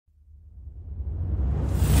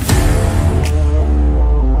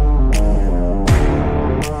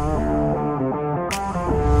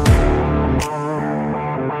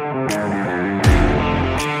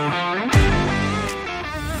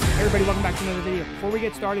the video. Before we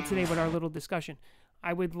get started today with our little discussion,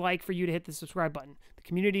 I would like for you to hit the subscribe button. The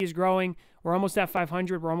community is growing. We're almost at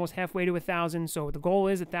 500. We're almost halfway to 1,000. So the goal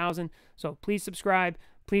is 1,000. So please subscribe.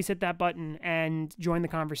 Please hit that button and join the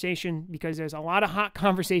conversation, because there's a lot of hot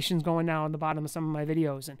conversations going now on the bottom of some of my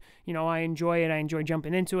videos. And, you know, I enjoy it. I enjoy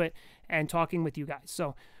jumping into it and talking with you guys.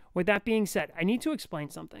 So with that being said, I need to explain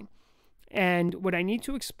something. And what I need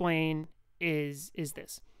to explain is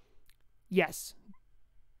this. Yes,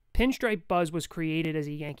 Pinstripe Buzz was created as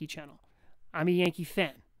a Yankee channel. I'm a Yankee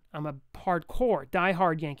fan. I'm a hardcore,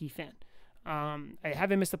 diehard Yankee fan. I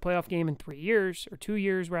haven't missed a playoff game in 3 years, or 2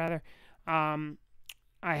 years rather. I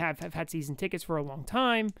have had season tickets for a long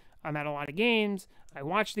time. I'm at a lot of games. I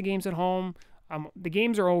watch the games at home. The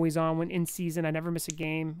games are always on when in season. I never miss a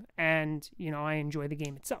game, and you know, I enjoy the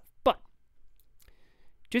game itself. But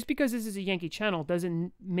just because this is a Yankee channel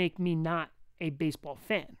doesn't make me not a baseball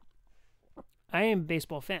fan. I am a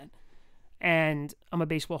baseball fan, and I'm a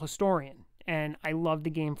baseball historian, and I love the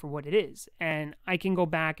game for what it is. And I can go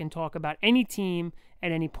back and talk about any team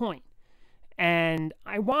at any point. And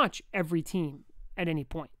I watch every team at any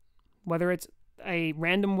point, whether it's a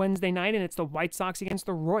random Wednesday night and it's the White Sox against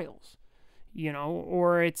the Royals, you know,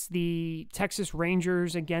 or it's the Texas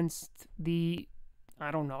Rangers against the,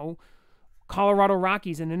 I don't know, Colorado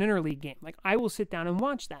Rockies in an interleague game. Like, I will sit down and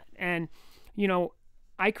watch that. And, you know,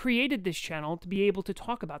 I created this channel to be able to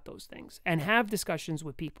talk about those things and have discussions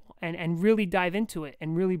with people and really dive into it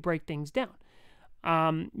and really break things down.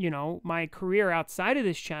 You know, my career outside of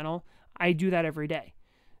this channel, I do that every day.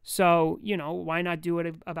 So, you know, why not do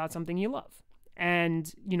it about something you love?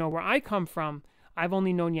 And, you know, where I come from, I've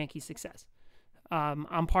only known Yankee success.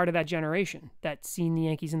 I'm part of that generation that's seen the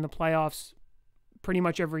Yankees in the playoffs pretty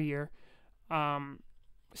much every year.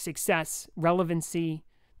 Success, relevancy,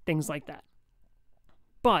 things like that.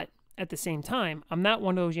 But at the same time, I'm not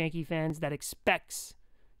one of those Yankee fans that expects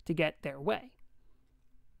to get their way.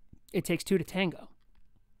 It takes two to tango.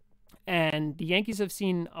 And the Yankees have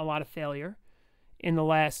seen a lot of failure in the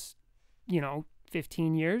last, you know,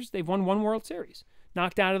 15 years. They've won one World Series,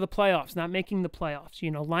 knocked out of the playoffs, not making the playoffs,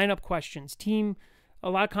 you know, lineup questions, team,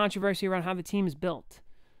 a lot of controversy around how the team is built.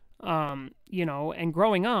 You know, and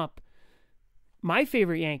growing up, my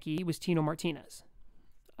favorite Yankee was Tino Martinez.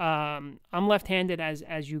 I'm left-handed,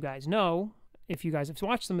 as you guys know, if you guys have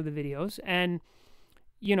watched some of the videos. And,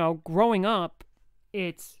 you know, growing up,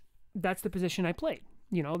 that's the position I played.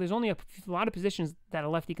 You know, there's only a lot of positions that a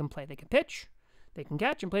lefty can play. They can pitch, they can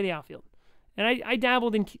catch, and play the outfield. And I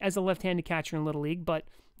dabbled in as a left-handed catcher in Little League, but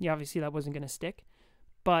yeah, obviously that wasn't going to stick.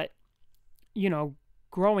 But, you know,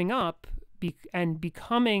 growing up and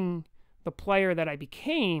becoming the player that I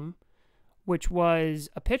became, which was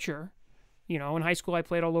a pitcher. You know, in high school, I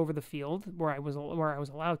played all over the field where I was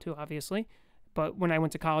allowed to, obviously. But when I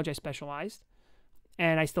went to college, I specialized,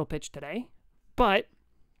 and I still pitch today. But,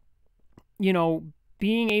 you know,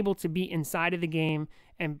 being able to be inside of the game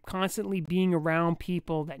and constantly being around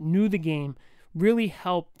people that knew the game really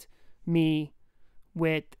helped me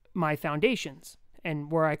with my foundations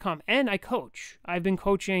and where I come. And I coach. I've been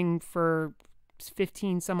coaching for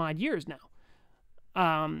 15 some odd years now.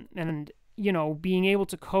 And you know, being able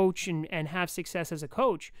to coach and have success as a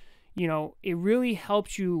coach, you know, it really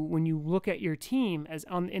helps you when you look at your team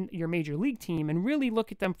in your major league team and really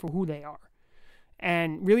look at them for who they are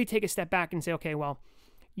and really take a step back and say, okay, well,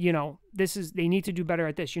 you know, they need to do better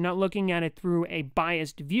at this. You're not looking at it through a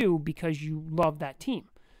biased view because you love that team,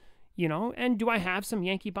 you know. And do I have some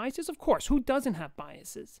Yankee biases? Of course. Who doesn't have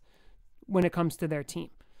biases when it comes to their team?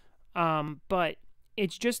 But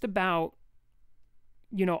it's just about,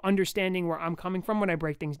 you know, understanding where I'm coming from when I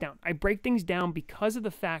break things down. I break things down because of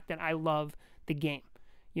the fact that I love the game.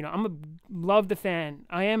 You know,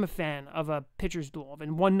 I am a fan of a pitcher's duel, of a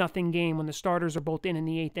 1-0 game when the starters are both in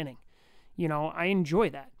the 8th inning. You know, I enjoy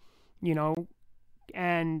that, you know.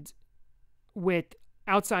 And with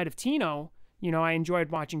outside of Tino, you know, I enjoyed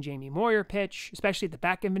watching Jamie Moyer pitch, especially at the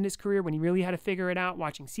back end of his career when he really had to figure it out,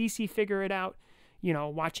 watching CeCe figure it out, you know,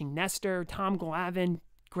 watching Nestor, Tom Glavine,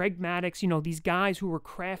 Greg Maddux, you know, these guys who were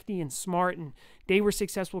crafty and smart, and they were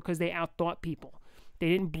successful because they outthought people. They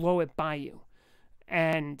didn't blow it by you.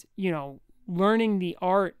 And, you know, learning the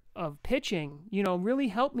art of pitching, you know, really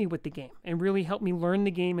helped me with the game and really helped me learn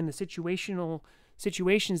the game and the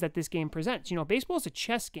situations that this game presents. You know, baseball is a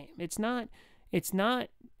chess game. It's not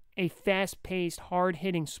a fast-paced,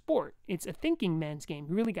 hard-hitting sport. It's a thinking man's game.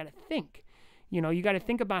 You really got to think. You know, you got to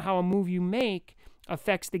think about how a move you make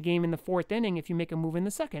affects the game in the 4th inning if you make a move in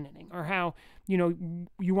the 2nd inning, or how, you know,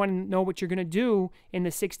 you want to know what you're going to do in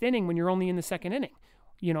the 6th inning when you're only in the 2nd inning.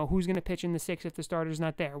 You know, who's going to pitch in the 6th if the starter's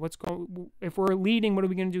not there? If we're leading, what are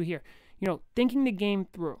we going to do here? thinking the game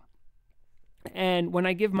through. And when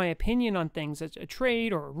I give my opinion on things, as a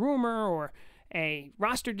trade or a rumor or a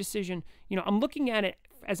roster decision, I'm looking at it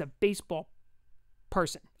as a baseball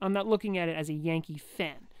person. I'm not looking at it as a Yankee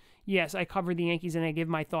fan. Yes, I cover the Yankees and I give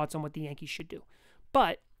my thoughts on what the Yankees should do.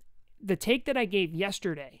 But the take that I gave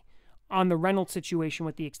yesterday on the Reynolds situation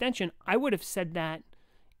with the extension, I would have said that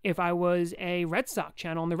if I was a Red Sox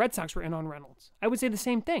channel and the Red Sox were in on Reynolds. I would say the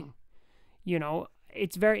same thing.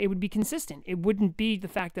 It would be consistent. It wouldn't be the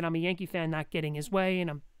fact that I'm a Yankee fan not getting his way and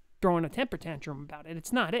I'm throwing a temper tantrum about it.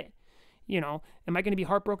 It's not it. Am I going to be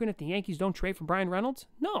heartbroken if the Yankees don't trade for Brian Reynolds?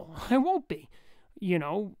 No, I won't be.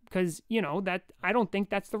 Because, that I don't think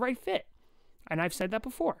that's the right fit. And I've said that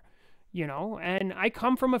before, and I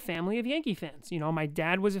come from a family of Yankee fans. My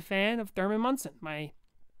dad was a fan of Thurman Munson. My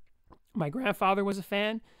grandfather was a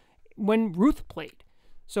fan when Ruth played.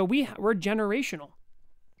 So we're generational.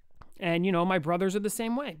 And, my brothers are the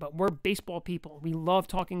same way, but we're baseball people. We love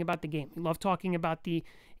talking about the game. We love talking about the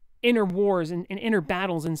inner wars and inner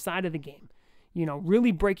battles inside of the game,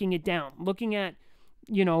 really breaking it down, looking at,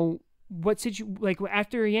 like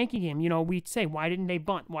after a Yankee game, we'd say, why didn't they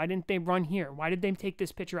bunt? Why didn't they run here? Why did they take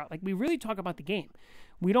this pitcher out? Like, we really talk about the game.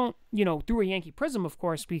 We don't, through a Yankee prism, of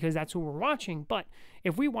course, because that's who we're watching. But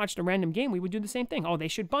if we watched a random game, we would do the same thing. Oh, they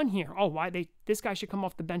should bunt here. Oh, this guy should come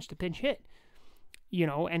off the bench to pinch hit.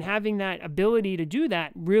 And having that ability to do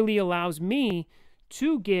that really allows me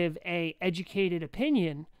to give a educated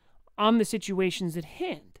opinion on the situations at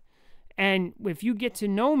hand. And if you get to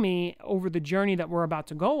know me over the journey that we're about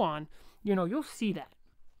to go on, you'll see that.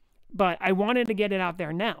 But I wanted to get it out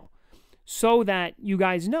there now so that you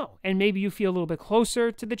guys know. And maybe you feel a little bit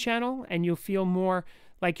closer to the channel and you'll feel more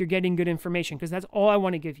like you're getting good information, because that's all I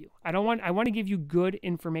want to give you. I want to give you good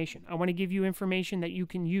information. I want to give you information that you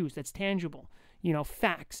can use, that's tangible,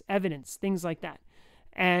 facts, evidence, things like that.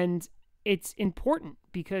 And it's important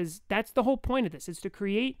because that's the whole point of this. It's to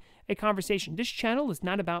create a conversation. This channel is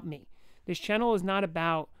not about me. This channel is not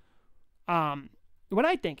about what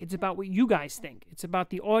I think. It's about what you guys think. It's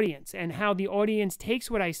about the audience and how the audience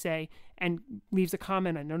takes what I say and leaves a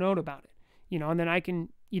comment and a note about it. And then I can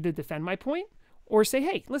either defend my point or say,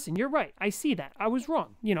 hey, listen, you're right. I see that. I was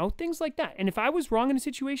wrong. Things like that. And if I was wrong in a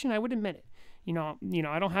situation, I would admit it.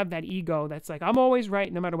 I don't have that ego that's like, I'm always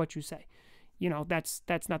right no matter what you say.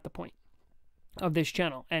 That's not the point of this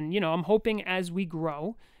channel. And, I'm hoping as we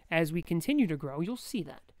grow, as we continue to grow, you'll see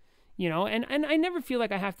that. And I never feel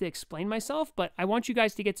like I have to explain myself, but I want you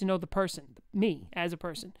guys to get to know the person, me as a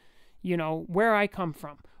person, where I come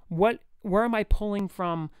from, where am I pulling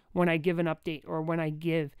from when I give an update or when I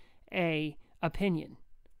give a opinion,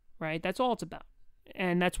 right? That's all it's about.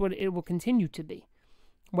 And that's what it will continue to be.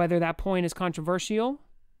 Whether that point is controversial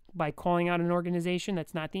by calling out an organization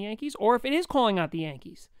that's not the Yankees, or if it is calling out the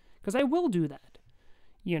Yankees, because I will do that.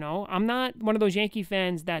 I'm not one of those Yankee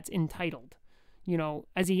fans that's entitled.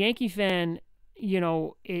 As a Yankee fan,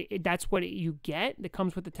 that's what you get that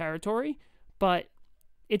comes with the territory, but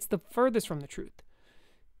it's the furthest from the truth.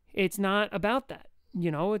 It's not about that.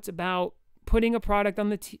 It's about putting a product on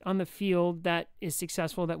the field that is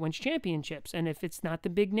successful, that wins championships. And if it's not the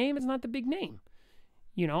big name, it's not the big name.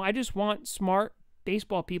 I just want smart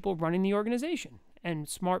baseball people running the organization and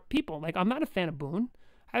smart people. Like, I'm not a fan of Boone.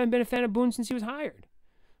 I haven't been a fan of Boone since he was hired.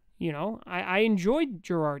 I enjoyed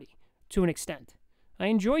Girardi to an extent. I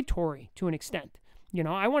enjoyed Torrey to an extent.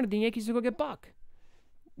 I wanted the Yankees to go get Buck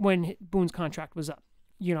when Boone's contract was up.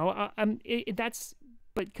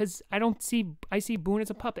 But because I see Boone as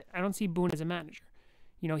a puppet. I don't see Boone as a manager.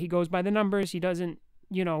 He goes by the numbers. He doesn't,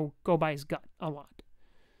 go by his gut a lot.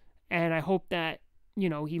 And I hope that,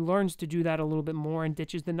 he learns to do that a little bit more and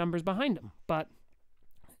ditches the numbers behind him. But,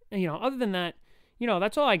 other than that,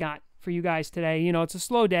 that's all I got for you guys today. It's a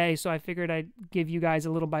slow day, so I figured I'd give you guys a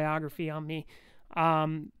little biography on me.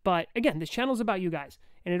 But again, this channel is about you guys,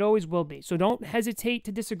 and it always will be. So don't hesitate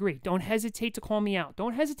to disagree. Don't hesitate to call me out.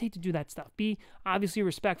 Don't hesitate to do that stuff. Be obviously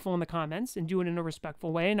respectful in the comments and do it in a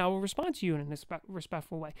respectful way, and I will respond to you in a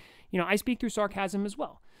respectful way. I speak through sarcasm as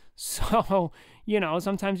well. So,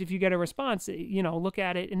 sometimes if you get a response, look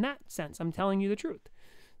at it in that sense. I'm telling you the truth.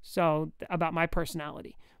 So about my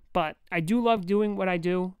personality. But I do love doing what I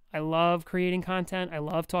do. I love creating content. I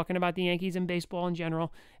love talking about the Yankees and baseball in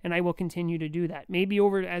general, and I will continue to do that. Maybe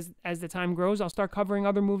as the time grows, I'll start covering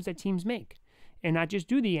other moves that teams make and not just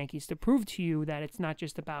do the Yankees, to prove to you that it's not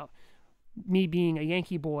just about me being a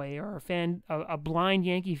Yankee boy or a blind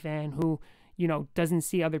Yankee fan who, doesn't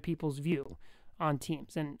see other people's view on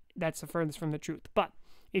teams. And that's the furthest from the truth. But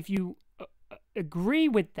if you agree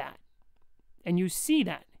with that and you see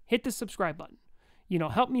that, hit the subscribe button. You know,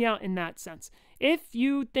 help me out in that sense. If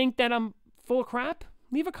you think that I'm full of crap,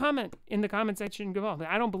 leave a comment in the comment section below.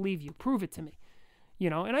 I don't believe you. Prove it to me. You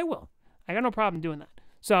know, and I will. I got no problem doing that.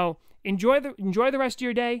 So enjoy the rest of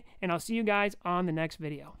your day, and I'll see you guys on the next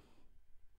video.